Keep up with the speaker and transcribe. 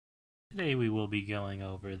Today we will be going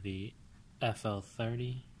over the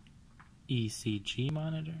FL30 EKG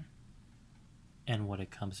monitor and what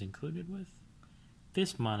it comes included with.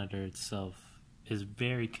 This monitor itself is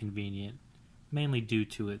very convenient, mainly due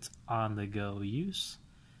to its on-the-go use,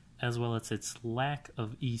 as well as its lack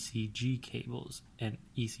of ECG cables and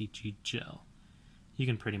ECG gel. You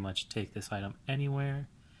can pretty much take this item anywhere,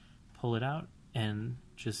 pull it out, and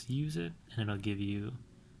just use it, and it'll give you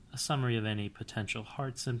a summary of any potential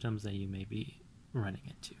heart symptoms that you may be running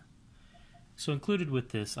into. So included with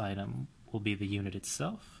this item will be the unit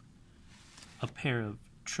itself, a pair of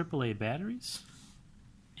AAA batteries,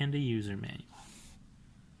 and a user manual.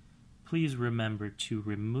 Please remember to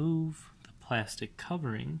remove the plastic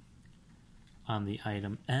covering on the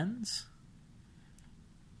item ends,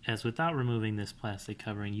 as without removing this plastic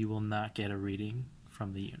covering you will not get a reading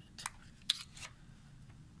from the unit.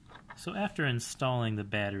 So after installing the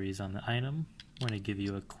batteries on the item, we're going to give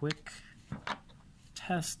you a quick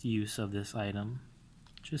test use of this item,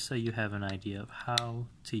 just so you have an idea of how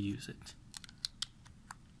to use it.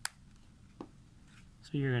 So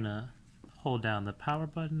you're going to hold down the power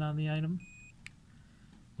button on the item,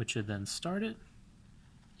 which should then start it.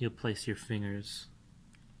 You'll place your fingers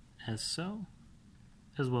as so,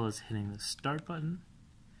 as well as hitting the start button,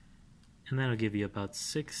 and that'll give you about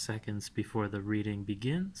 6 seconds before the reading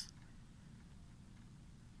begins.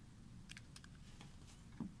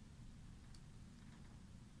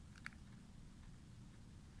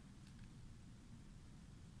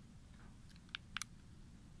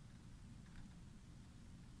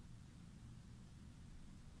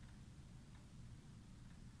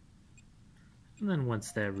 And then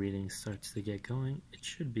once that reading starts to get going, it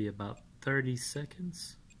should be about 30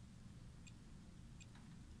 seconds.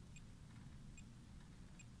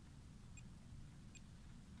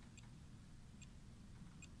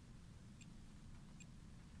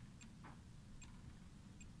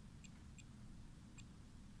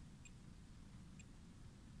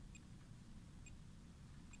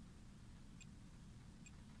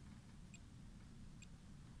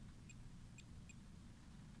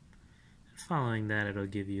 Following that, it'll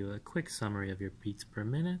give you a quick summary of your beats per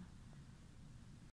minute,